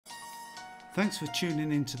Thanks for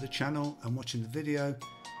tuning into the channel and watching the video.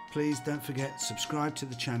 Please don't forget to subscribe to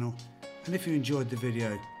the channel, and if you enjoyed the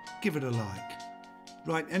video, give it a like.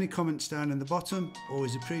 Write any comments down in the bottom,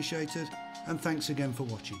 always appreciated, and thanks again for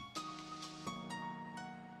watching.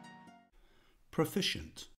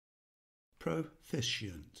 Proficient.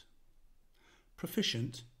 Proficient.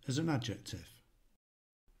 Proficient is an adjective.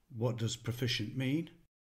 What does proficient mean?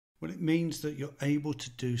 Well, it means that you're able to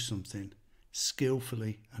do something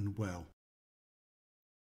skillfully and well.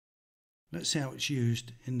 Let's see how it's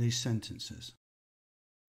used in these sentences.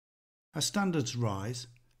 As standards rise,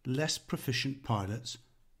 less proficient pilots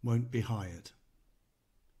won't be hired.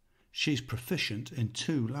 She's proficient in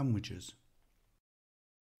 2 languages.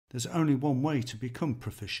 There's only one way to become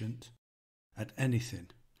proficient at anything: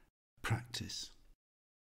 practice.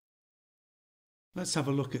 Let's have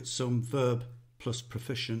a look at some verb plus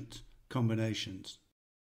proficient combinations.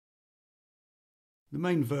 The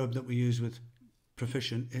main verb that we use with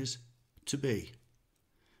proficient is to be.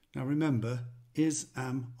 Now remember, is,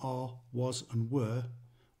 am, are, was and were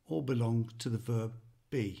all belong to the verb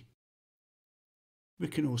be. We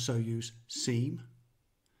can also use seem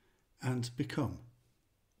and become.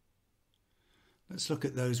 Let's look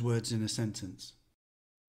at those words in a sentence.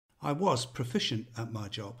 I was proficient at my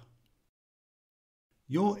job.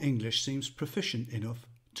 Your English seems proficient enough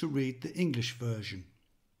to read the English version.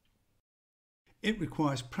 It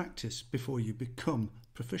requires practice before you become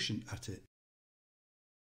proficient at it.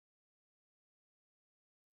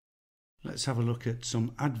 Let's have a look at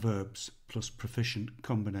some adverbs plus proficient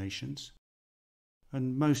combinations.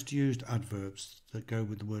 And most used adverbs that go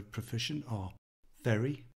with the word proficient are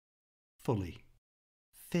very, fully,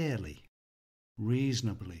 fairly,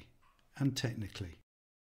 reasonably, and technically.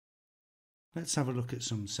 Let's have a look at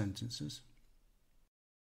some sentences.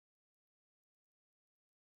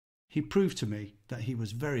 He proved to me that he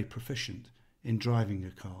was very proficient in driving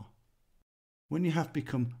a car. When you have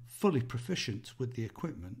become fully proficient with the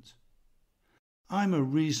equipment, I'm a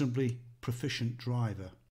reasonably proficient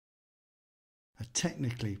driver. A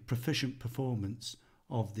technically proficient performance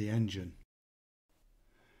of the engine.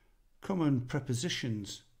 Common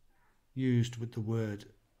prepositions used with the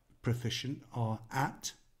word proficient are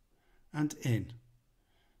at and in.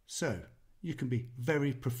 So you can be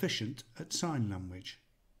very proficient at sign language.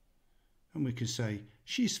 And we can say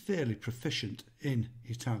she's fairly proficient in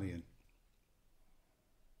Italian.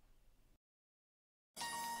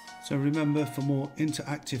 So remember, for more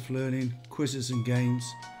interactive learning, quizzes and games,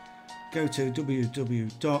 go to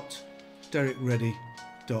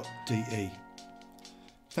www.derekreddy.de.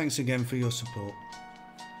 Thanks again for your support.